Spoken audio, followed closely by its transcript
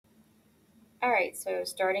All right, so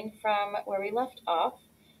starting from where we left off,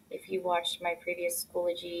 if you watched my previous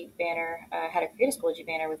Schoology banner, how to create a Schoology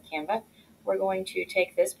banner with Canva, we're going to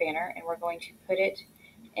take this banner and we're going to put it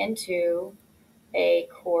into a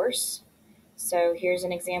course. So here's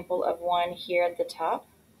an example of one here at the top,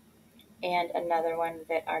 and another one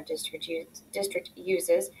that our district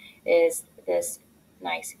uses is this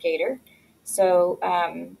nice gator. So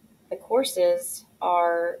the courses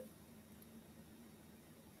are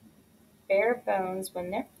bare bones when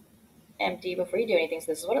they're empty before you do anything.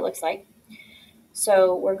 So this is what it looks like.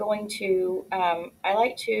 So we're going to, I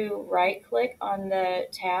like to right click on the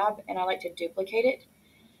tab and I like to duplicate it.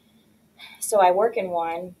 So I work in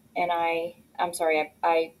one and I'm sorry,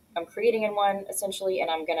 I'm creating in one essentially, and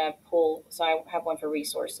I'm going to pull, so I have one for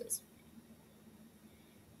resources.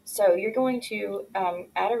 So you're going to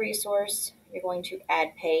add a resource, you're going to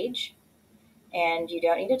add page, and you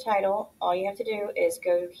don't need a title. All you have to do is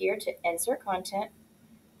go here to insert content,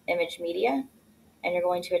 image media, and you're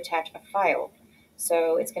going to attach a file.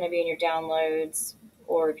 So it's going to be in your downloads,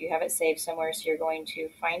 or if you have it saved somewhere, so you're going to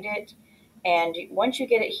find it. And once you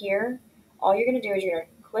get it here, all you're going to do is you're going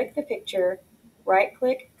to click the picture, right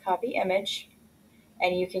click, copy image,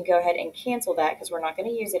 and you can go ahead and cancel that because we're not going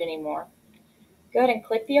to use it anymore. Go ahead and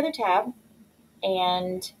click the other tab.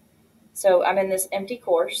 And so I'm in this empty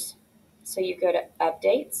course. So you go to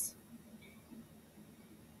updates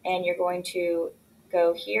and you're going to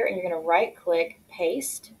go here and you're going to right click,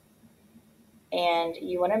 paste, and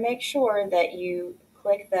you want to make sure that you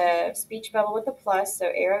click the speech bubble with the plus,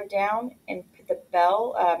 so arrow down and put the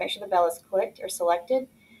bell, make sure the bell is clicked or selected,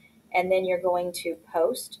 and then you're going to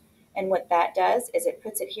post. And what that does is it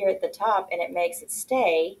puts it here at the top and it makes it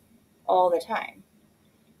stay all the time.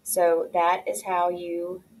 So that is how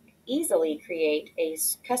you easily create a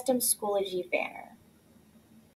custom Schoology banner.